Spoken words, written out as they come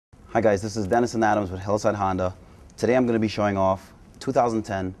Hi guys, this is Dennis and Adams with Hillside Honda. Today I'm going to be showing off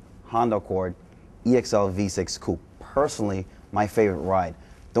 2010 Honda Accord EXL V6 Coupe. Personally, my favorite ride.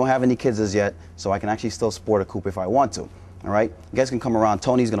 Don't have any kids as yet, so I can actually still sport a coupe if I want to. Alright, you guys can come around.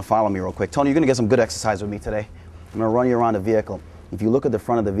 Tony's going to follow me real quick. Tony, you're going to get some good exercise with me today. I'm going to run you around the vehicle. If you look at the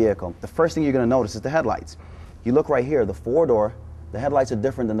front of the vehicle, the first thing you're going to notice is the headlights. You look right here, the four-door, the headlights are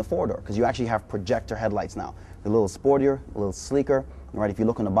different than the four-door because you actually have projector headlights now. They're a little sportier, a little sleeker. Right, if you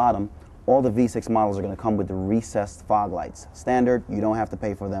look on the bottom, all the V6 models are going to come with the recessed fog lights. Standard, you don't have to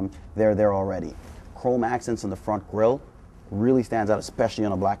pay for them. They're there already. Chrome accents on the front grille really stands out, especially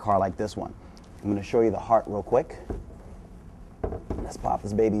on a black car like this one. I'm going to show you the heart real quick. Let's pop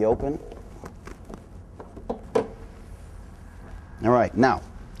this baby open. All right, now,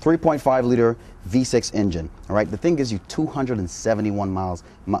 3.5 liter V6 engine. All right, the thing gives you 271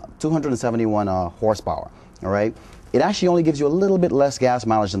 horsepower. All right. It actually only gives you a little bit less gas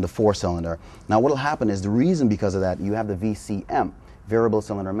mileage than the four-cylinder. Now what will happen is the reason because of that, you have the VCM, variable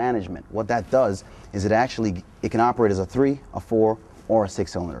cylinder management. What that does is it can operate as a 3, a 4, or a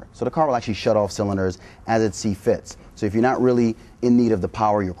 6-cylinder. So the car will actually shut off cylinders as it see fits. So if you're not really in need of the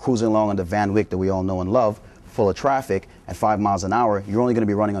power, you're cruising along on the Van Wyck that we all know and love, full of traffic at 5 miles an hour, you're only going to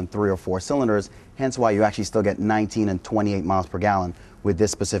be running on 3 or 4 cylinders, hence why you actually still get 19 and 28 miles per gallon with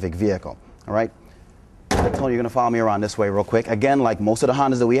this specific vehicle. All right. Tony, you're going to follow me around this way real quick. Again, like most of the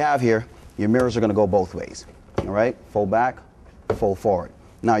Hondas that we have here, your mirrors are going to go both ways. All right? Fold back, fold forward.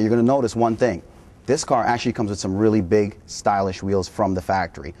 Now, you're going to notice one thing. This car actually comes with some really big, stylish wheels from the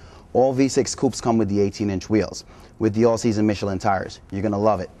factory. All V6 Coupes come with the 18-inch wheels, with the all-season Michelin tires. You're going to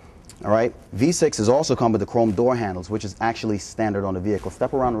love it. All right? V6 has also come with the chrome door handles, which is actually standard on the vehicle.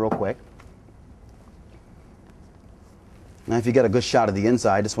 Step around real quick. Now, if you get a good shot of the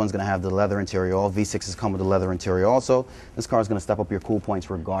inside, this one's going to have the leather interior. All V6s come with the leather interior also. This car is going to step up your cool points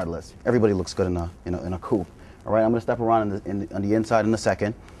regardless. Everybody looks good in a coupe. All right, I'm going to step around on the inside in a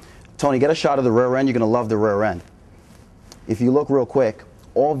second. Tony, get a shot of the rear end. You're going to love the rear end. If you look real quick,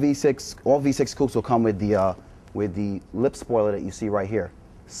 all V6 coupes will come with the lip spoiler that you see right here.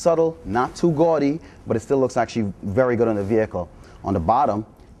 Subtle, not too gaudy, but it still looks actually very good on the vehicle. On the bottom,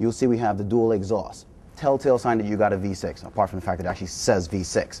 you'll see we have the dual exhaust. Telltale sign that you got a V6, apart from the fact that it actually says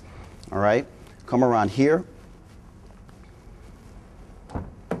V6. All right, come around here.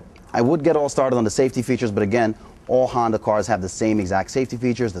 I would get all started on the safety features, but again, all Honda cars have the same exact safety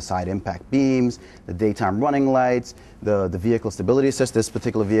features: the side impact beams, the daytime running lights, the vehicle stability assist. This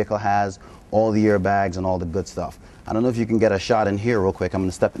particular vehicle has all the airbags and all the good stuff. I don't know if you can get a shot in here real quick. I'm going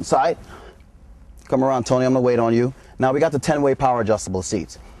to step inside. Come around, Tony. I'm going to wait on you. Now we got the 10-way power adjustable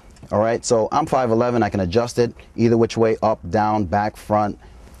seats. All right, so I'm 5'11", I can adjust it either which way, up, down, back, front.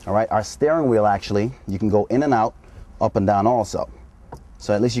 All right, our steering wheel actually, you can go in and out, up and down also.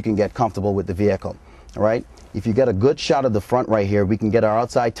 So at least you can get comfortable with the vehicle. All right, if you get a good shot of the front right here, we can get our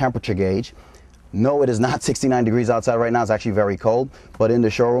outside temperature gauge. No, it is not 69 degrees outside right now, it's actually very cold, but in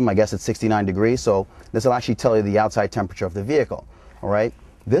the showroom, I guess it's 69 degrees, so this will actually tell you the outside temperature of the vehicle. All right,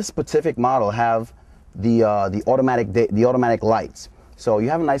 this specific model have the automatic lights. So you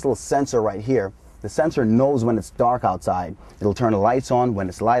have a nice little sensor right here. The sensor knows when it's dark outside. It'll turn the lights on. When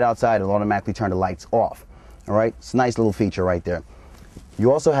it's light outside, it'll automatically turn the lights off. All right, it's a nice little feature right there.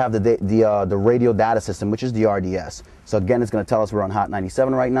 You also have the radio data system, which is the RDS. So again, it's going to tell us we're on Hot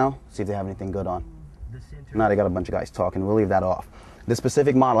 97 right now. See if they have anything good on. Now they got a bunch of guys talking. We'll leave that off. This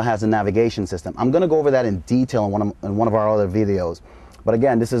specific model has a navigation system. I'm going to go over that in detail in one of our other videos. But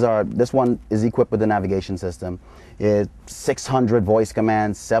again, this one is equipped with a navigation system. It's 600 voice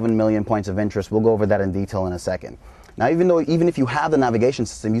commands, 7 million points of interest. We'll go over that in detail in a second. Now, even if you have the navigation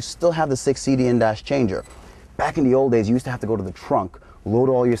system, you still have the 6 CD in-dash changer. Back in the old days, you used to have to go to the trunk, load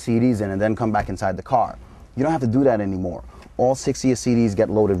all your CDs in, and then come back inside the car. You don't have to do that anymore. All 6 of your CDs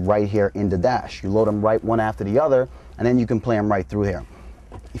get loaded right here in the dash. You load them right one after the other, and then you can play them right through here.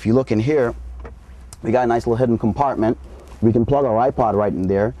 If you look in here, we got a nice little hidden compartment. We can plug our iPod right in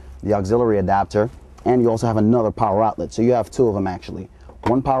there, the auxiliary adapter, and you also have another power outlet. So you have 2 of them actually.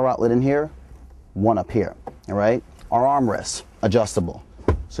 One power outlet in here, one up here, all right? Our armrests, adjustable.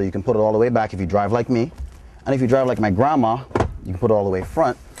 So you can put it all the way back if you drive like me. And if you drive like my grandma, you can put it all the way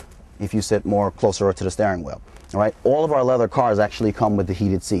front if you sit more closer to the steering wheel, all right? All of our leather cars actually come with the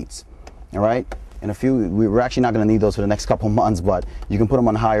heated seats, all right? In a few, we're actually not gonna need those for the next couple months, but you can put them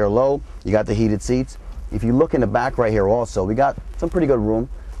on high or low. You got the heated seats. If you look in the back right here also, we got some pretty good room.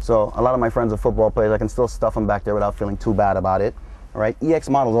 So a lot of my friends are football players. I can still stuff them back there without feeling too bad about it. All right, EX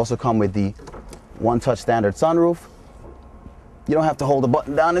models also come with the one-touch standard sunroof. You don't have to hold the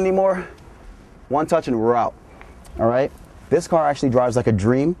button down anymore. One touch and we're out. All right. This car actually drives like a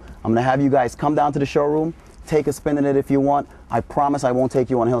dream. I'm gonna have you guys come down to the showroom, take a spin in it if you want. I promise I won't take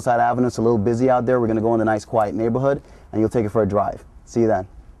you on Hillside Avenue. It's a little busy out there. We're gonna go in a nice quiet neighborhood and you'll take it for a drive. See you then.